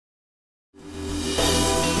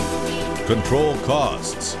control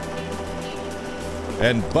costs,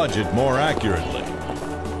 and budget more accurately.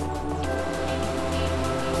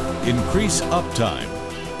 Increase uptime,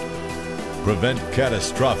 prevent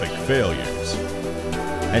catastrophic failures,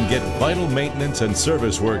 and get vital maintenance and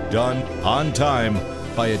service work done on time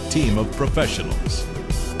by a team of professionals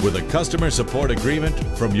with a customer support agreement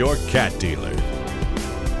from your CAT dealer.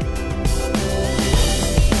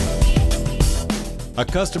 A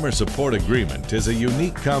customer support agreement is a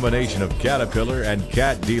unique combination of Caterpillar and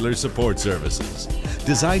CAT dealer support services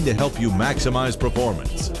designed to help you maximize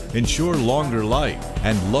performance, ensure longer life,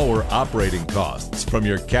 and lower operating costs from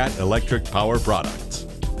your CAT electric power products.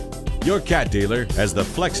 Your CAT dealer has the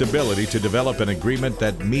flexibility to develop an agreement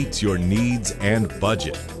that meets your needs and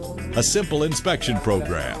budget. A simple inspection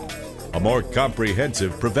program, a more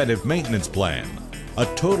comprehensive preventive maintenance plan, a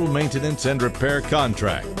total maintenance and repair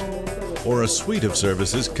contract, or a suite of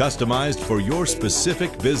services customized for your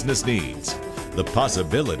specific business needs. The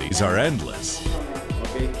possibilities are endless.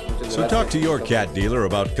 So talk to your CAT dealer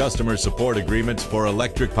about customer support agreements for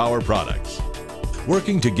electric power products.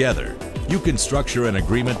 Working together, you can structure an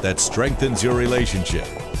agreement that strengthens your relationship,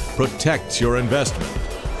 protects your investment,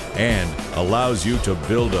 and allows you to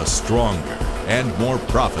build a stronger and more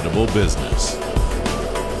profitable business.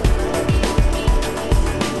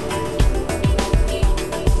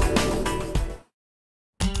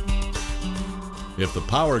 If the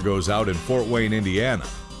power goes out in Fort Wayne, Indiana,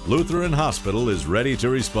 Lutheran Hospital is ready to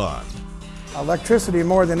respond. Electricity,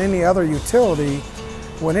 more than any other utility,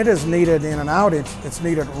 when it is needed in an outage, it's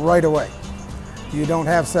needed right away. You don't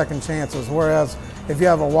have second chances, whereas if you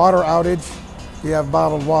have a water outage, you have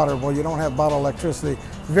bottled water. Well, you don't have bottled electricity.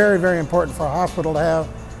 Very, very important for a hospital to have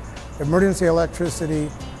emergency electricity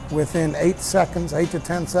within 8 to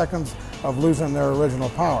 10 seconds of losing their original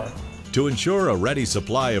power. To ensure a ready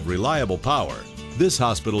supply of reliable power, this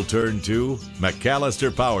hospital turned to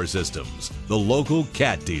MacAllister Power Systems, the local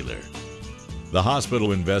CAT dealer. The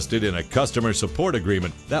hospital invested in a customer support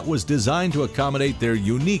agreement that was designed to accommodate their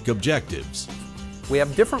unique objectives. We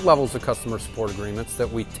have different levels of customer support agreements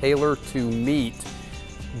that we tailor to meet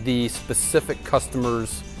the specific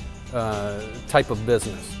customer's type of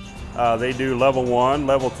business. They do level 1,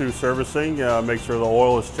 level 2 servicing, make sure the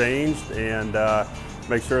oil is changed, and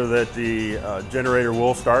make sure that the generator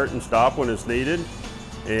will start and stop when it's needed,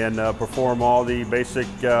 and perform all the basic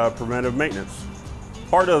preventive maintenance.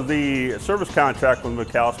 Part of the service contract with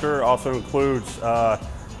MacAllister also includes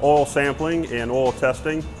oil sampling and oil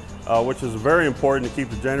testing, which is very important to keep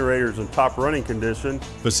the generators in top running condition.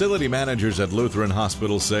 Facility managers at Lutheran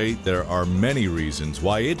Hospital say there are many reasons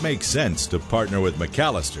why it makes sense to partner with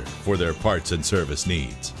MacAllister for their parts and service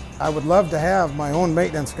needs. I would love to have my own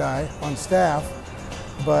maintenance guy on staff,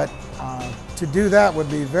 but to do that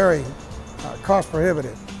would be very cost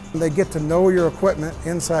prohibitive. They get to know your equipment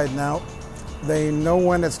inside and out. They know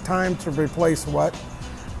when it's time to replace what.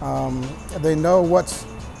 They know what's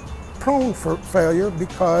prone for failure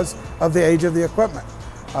because of the age of the equipment.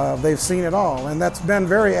 They've seen it all, and that's been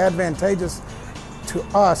very advantageous to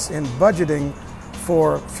us in budgeting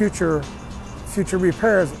for future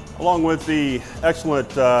repairs. Along with the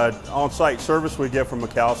excellent on-site service we get from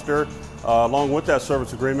MacAllister, along with that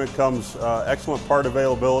service agreement comes excellent part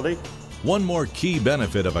availability. One more key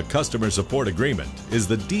benefit of a customer support agreement is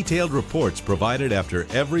the detailed reports provided after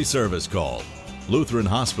every service call. Lutheran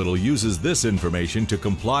Hospital uses this information to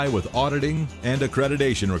comply with auditing and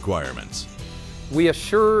accreditation requirements. We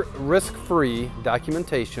assure risk-free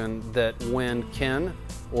documentation that when Ken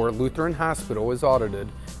or Lutheran Hospital is audited,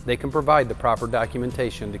 they can provide the proper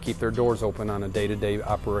documentation to keep their doors open on a day-to-day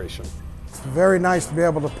operation. It's very nice to be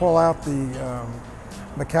able to pull out the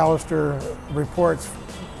MacAllister reports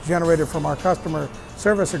generated from our customer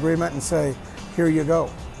service agreement and say, here you go.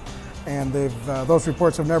 And those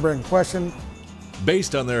reports have never been questioned.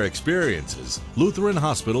 Based on their experiences, Lutheran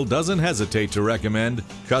Hospital doesn't hesitate to recommend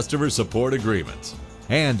customer support agreements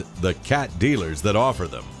and the CAT dealers that offer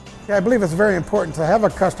them. Yeah, I believe it's very important to have a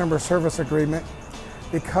customer service agreement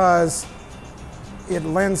because it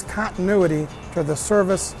lends continuity to the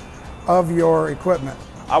service of your equipment.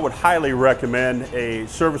 I would highly recommend a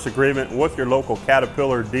service agreement with your local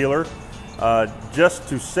Caterpillar dealer just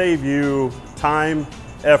to save you time,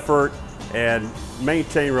 effort, and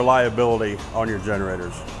maintain reliability on your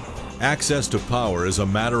generators. Access to power is a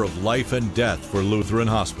matter of life and death for Lutheran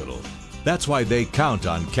Hospital. That's why they count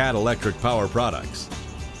on CAT electric power products,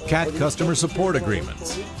 CAT customer support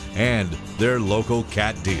agreements, and their local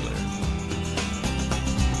CAT dealer.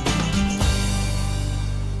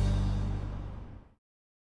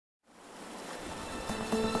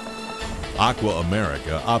 Aqua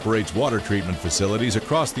America operates water treatment facilities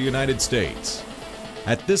across the United States.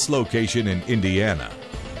 At this location in Indiana,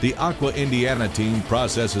 the Aqua Indiana team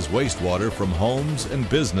processes wastewater from homes and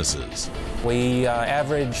businesses. We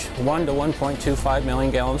average 1 to 1.25 million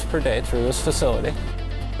gallons per day through this facility.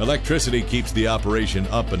 Electricity keeps the operation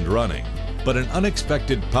up and running, but an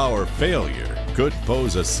unexpected power failure could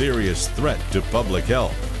pose a serious threat to public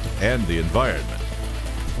health and the environment.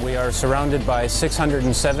 We are surrounded by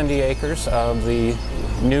 670 acres of the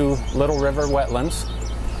new Little River wetlands,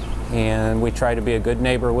 and we try to be a good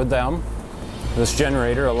neighbor with them. This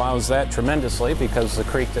generator allows that tremendously because the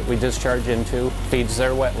creek that we discharge into feeds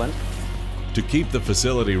their wetland. To keep the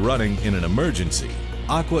facility running in an emergency,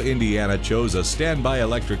 Aqua Indiana chose a standby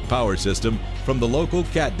electric power system from the local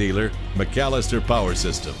cat dealer, MacAllister Power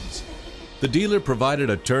Systems. The dealer provided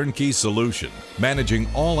a turnkey solution, managing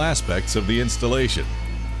all aspects of the installation.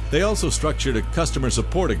 They also structured a customer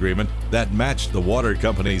support agreement that matched the water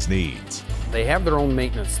company's needs. They have their own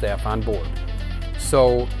maintenance staff on board.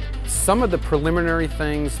 So some of the preliminary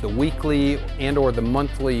things, the weekly and or the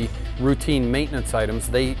monthly routine maintenance items,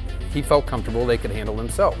 he felt comfortable they could handle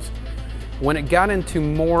themselves. When it got into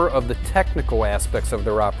more of the technical aspects of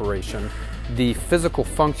their operation, the physical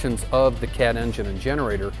functions of the cat engine and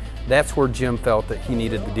generator, that's where Jim felt that he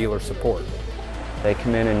needed the dealer support. They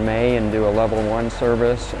come in May and do a level 1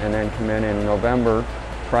 service, and then come in November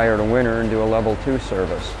prior to winter and do a level 2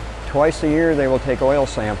 service. Twice a year they will take oil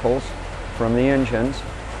samples from the engines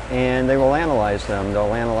and they will analyze them.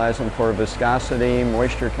 They'll analyze them for viscosity,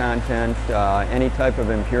 moisture content, any type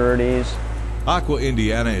of impurities. Aqua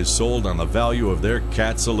Indiana is sold on the value of their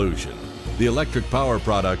cat solution, the electric power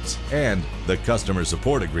products, and the customer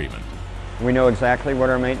support agreement. We know exactly what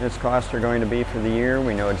our maintenance costs are going to be for the year.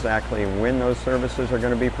 We know exactly when those services are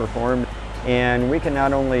going to be performed. And we can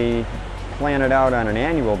not only plan it out on an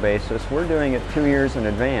annual basis, we're doing it 2 years in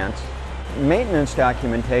advance. Maintenance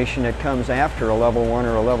documentation that comes after a level 1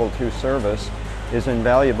 or a level 2 service is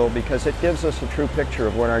invaluable because it gives us a true picture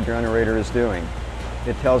of what our generator is doing.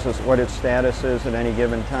 It tells us what its status is at any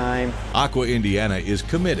given time. Aqua Indiana is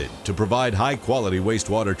committed to provide high-quality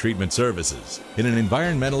wastewater treatment services in an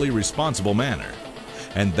environmentally responsible manner.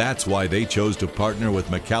 And that's why they chose to partner with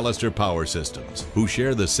MacAllister Power Systems, who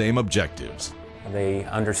share the same objectives. They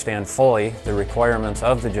understand fully the requirements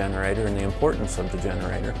of the generator and the importance of the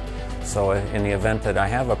generator. So in the event that I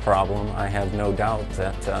have a problem, I have no doubt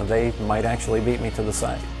that they might actually beat me to the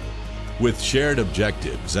site. With shared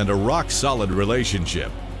objectives and a rock-solid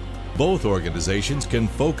relationship, both organizations can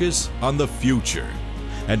focus on the future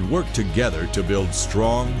and work together to build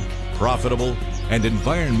strong, profitable, and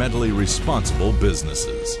environmentally responsible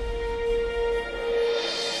businesses.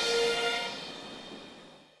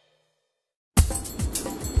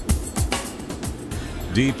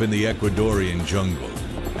 Deep in the Ecuadorian jungle,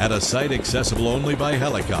 at a site accessible only by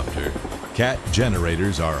helicopter, cat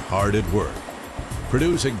generators are hard at work,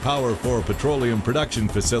 producing power for a petroleum production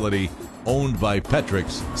facility owned by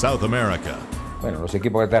Petrex, South America.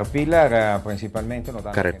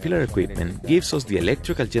 Caterpillar equipment gives us the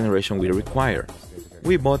electrical generation we require.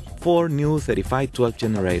 We bought 4 new 3512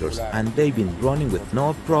 generators and they've been running with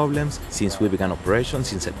no problems since we began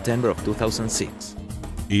operations in September of 2006.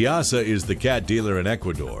 IASA is the cat dealer in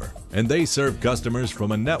Ecuador, and they serve customers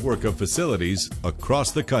from a network of facilities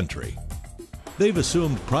across the country. They've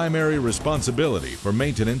assumed primary responsibility for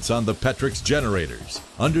maintenance on the Petrex generators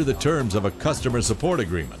under the terms of a customer support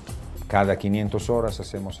agreement.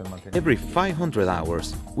 Every 500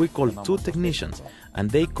 hours, we call 2 technicians and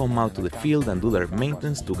they come out to the field and do their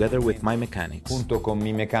maintenance together with my mechanics.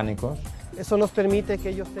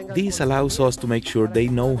 This allows us to make sure they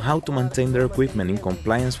know how to maintain their equipment in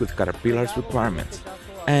compliance with Caterpillar's requirements.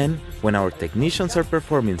 And when our technicians are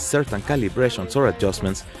performing certain calibrations or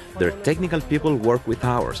adjustments, their technical people work with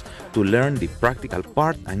ours to learn the practical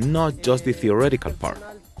part and not just the theoretical part.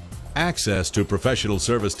 Access to professional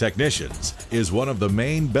service technicians is one of the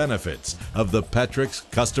main benefits of the Petrex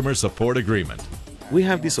Customer Support Agreement. We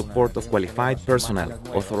have the support of qualified personnel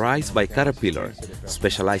authorized by Caterpillar,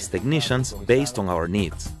 specialized technicians based on our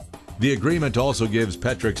needs. The agreement also gives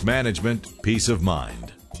Petrex management peace of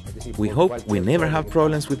mind. We hope we never have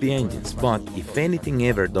problems with the engines, but if anything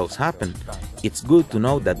ever does happen, it's good to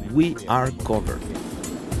know that we are covered.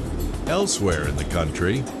 Elsewhere in the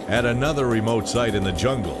country, at another remote site in the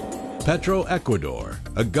jungle, Petro Ecuador,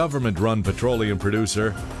 a government-run petroleum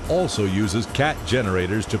producer, also uses cat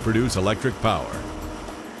generators to produce electric power.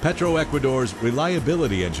 Petro Ecuador's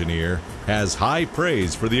reliability engineer has high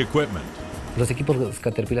praise for the equipment.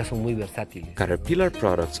 Caterpillar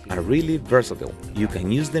products are really versatile. You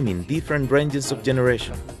can use them in different ranges of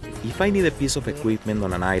generation. If I need a piece of equipment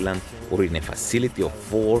on an island or in a facility of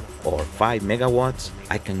 4 or 5 megawatts,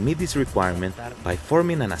 I can meet this requirement by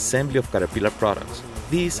forming an assembly of Caterpillar products.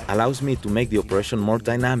 This allows me to make the operation more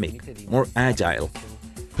dynamic, more agile.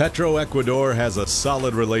 Petro Ecuador has a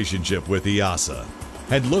solid relationship with IASA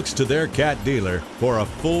and looks to their CAT dealer for a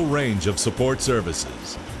full range of support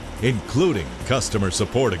services, including customer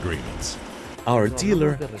support agreements. Our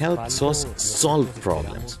dealer helps us solve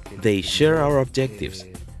problems. They share our objectives.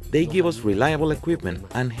 They give us reliable equipment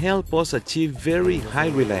and help us achieve very high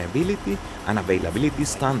reliability and availability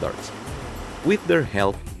standards. With their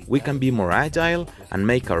help, we can be more agile and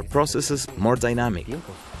make our processes more dynamic.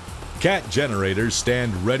 CAT generators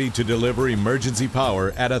stand ready to deliver emergency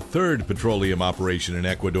power at a third petroleum operation in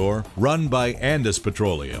Ecuador run by Andes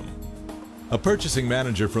Petroleum. A purchasing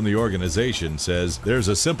manager from the organization says there's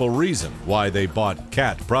a simple reason why they bought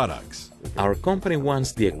CAT products. Our company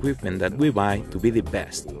wants the equipment that we buy to be the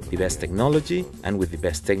best technology and with the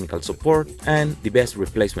best technical support and the best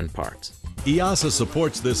replacement parts. IASA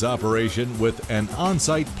supports this operation with an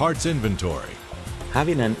on-site parts inventory.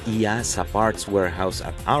 Having an IASA parts warehouse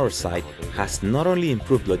at our site has not only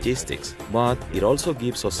improved logistics, but it also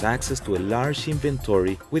gives us access to a large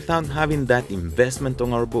inventory without having that investment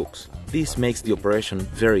on our books. This makes the operation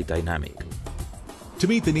very dynamic. To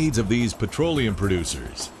meet the needs of these petroleum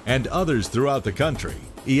producers and others throughout the country,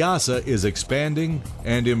 IASA is expanding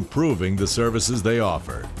and improving the services they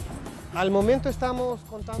offer.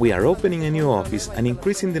 We are opening a new office and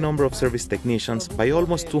increasing the number of service technicians by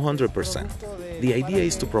almost 200%. The idea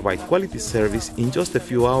is to provide quality service in just a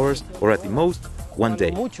few hours or at the most one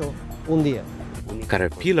day.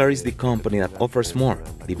 Caterpillar is the company that offers more,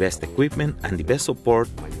 the best equipment and the best support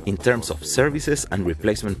in terms of services and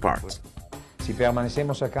replacement parts.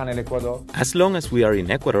 As long as we are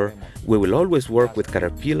in Ecuador, we will always work with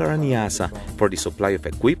Caterpillar and IASA for the supply of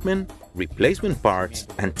equipment, replacement parts,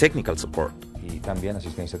 and technical support.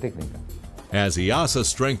 As IASA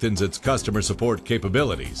strengthens its customer support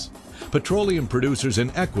capabilities, petroleum producers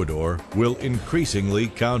in Ecuador will increasingly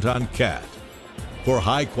count on CAT for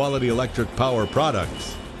high-quality electric power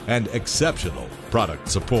products and exceptional product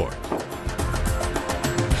support.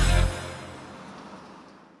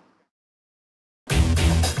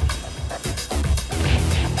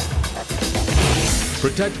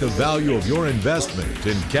 Protect the value of your investment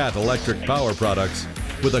in CAT electric power products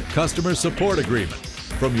with a customer support agreement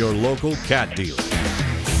from your local CAT dealer.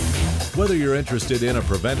 Whether you're interested in a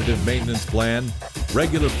preventative maintenance plan,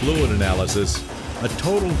 regular fluid analysis, a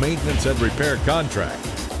total maintenance and repair contract,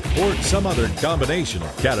 or some other combination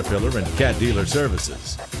of Caterpillar and CAT dealer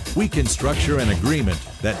services, we can structure an agreement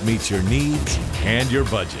that meets your needs and your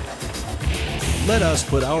budget. Let us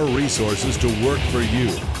put our resources to work for you,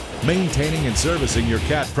 maintaining and servicing your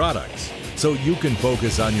CAT products so you can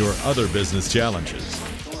focus on your other business challenges,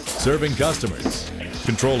 serving customers,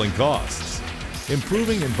 controlling costs,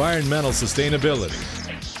 improving environmental sustainability,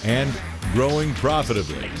 and growing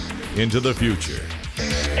profitably into the future.